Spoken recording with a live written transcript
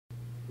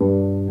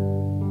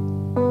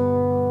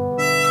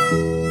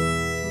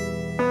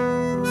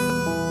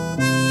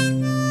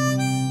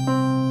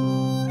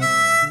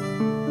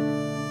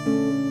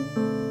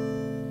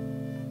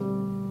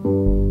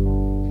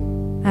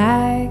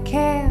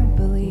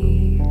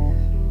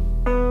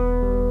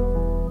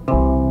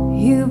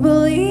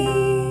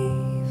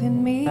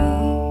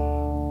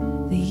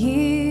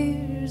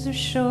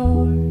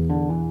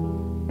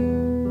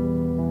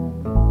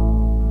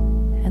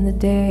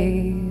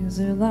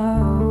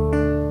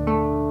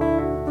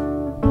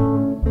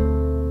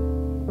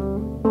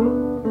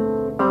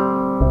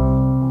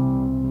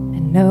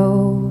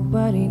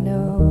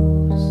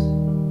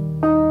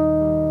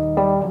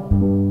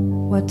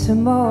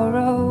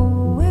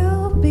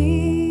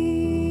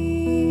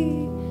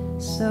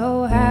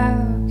So how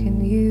can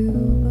you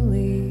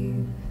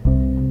believe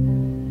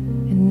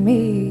in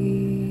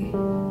me?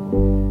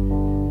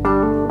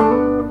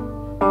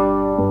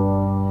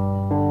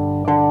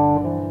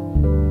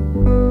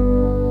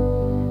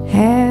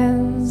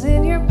 Hands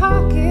in your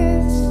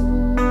pockets,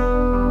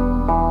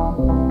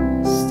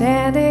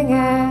 standing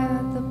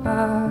at the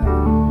bar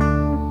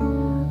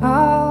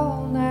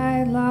all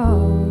night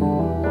long.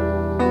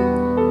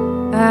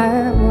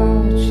 I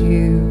watch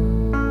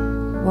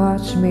you,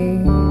 watch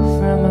me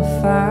from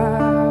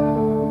afar.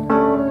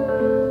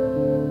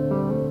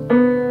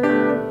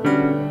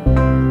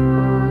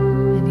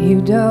 And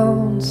you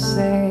don't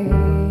say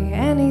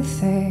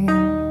anything,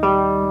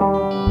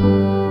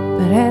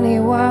 but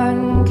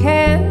anyone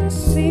can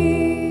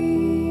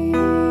see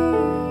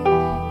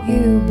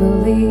you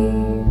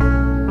believe.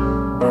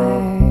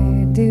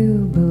 I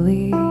do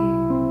believe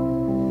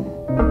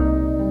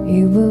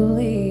you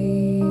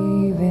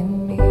believe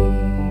in me.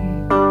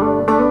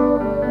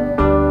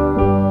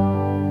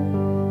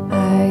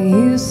 I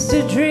used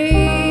to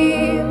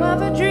dream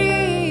of a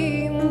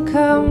dream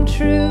come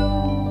true.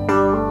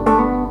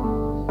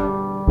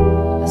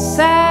 A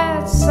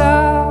sad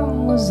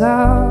song was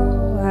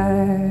all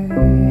I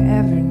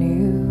ever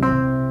knew.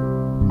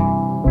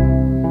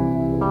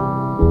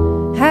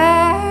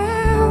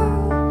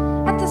 Howl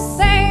at the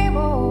same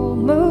old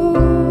moon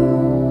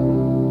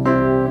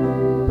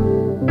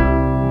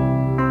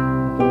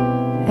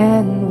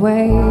and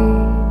wait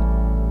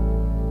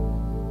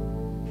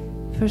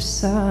for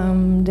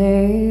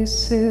someday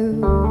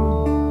soon.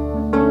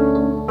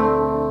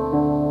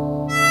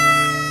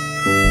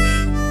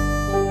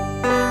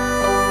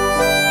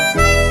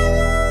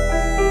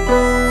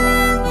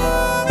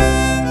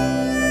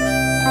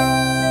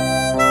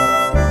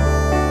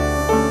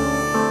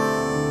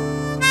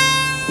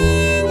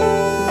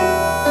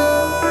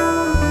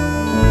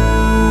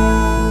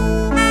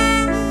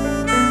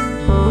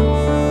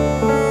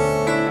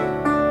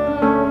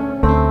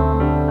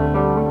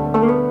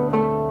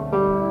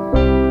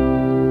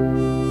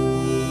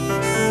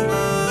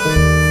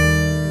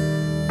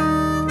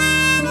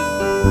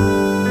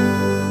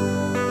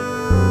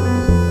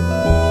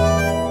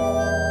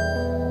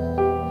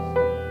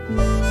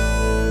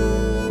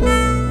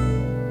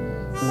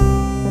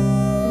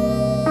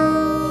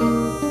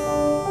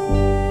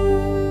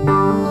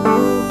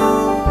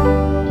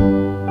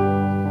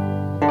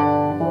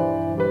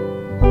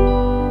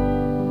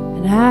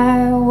 And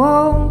I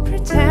won't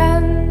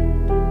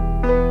pretend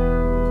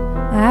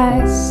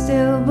I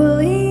still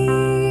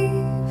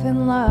believe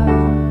in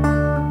love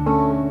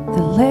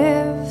that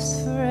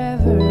lives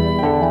forever,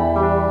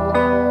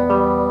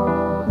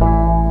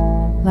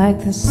 like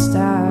the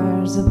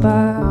stars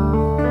above.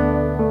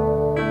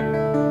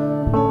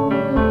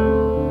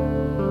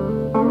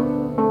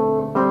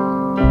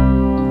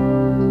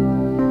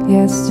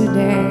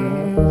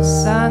 Yesterday's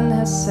sun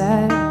has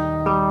set,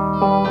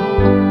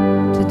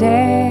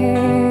 today